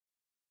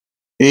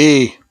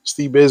Hey,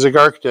 Steve Basic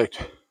Architect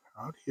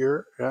out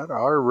here at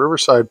our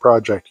Riverside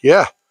project.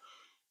 Yeah,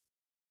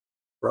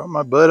 brought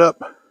my butt up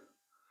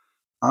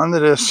onto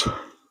this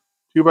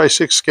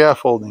 2x6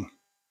 scaffolding.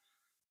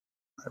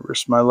 I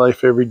risk my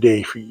life every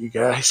day for you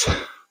guys.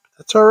 But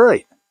that's all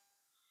right.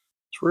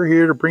 So we're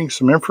here to bring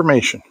some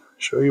information,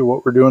 show you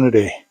what we're doing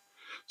today.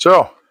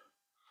 So,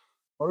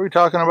 what are we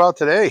talking about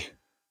today?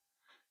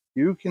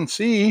 You can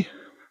see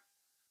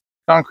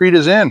concrete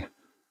is in.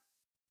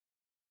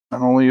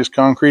 Not only is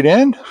concrete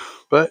in,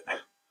 but you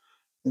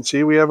can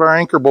see we have our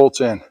anchor bolts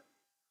in.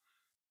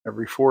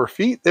 Every 4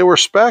 feet they were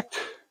spec'd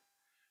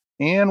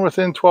and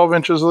within 12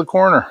 inches of the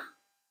corner.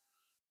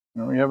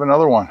 And we have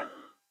another one.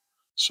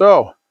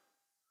 So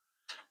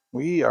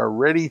we are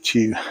ready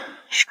to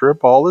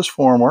strip all this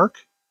formwork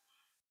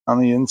on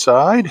the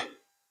inside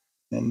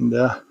and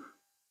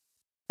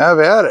have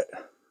at it.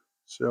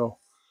 So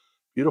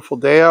beautiful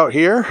day out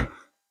here.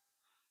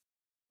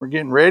 We're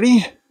getting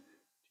ready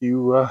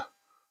to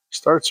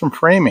start some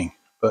framing.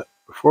 But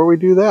before we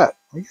do that,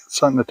 we got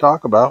something to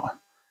talk about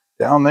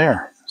down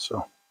there. So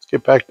let's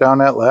get back down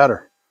that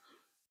ladder.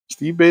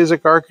 Steve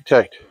Basic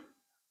Architect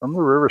from the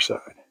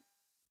Riverside.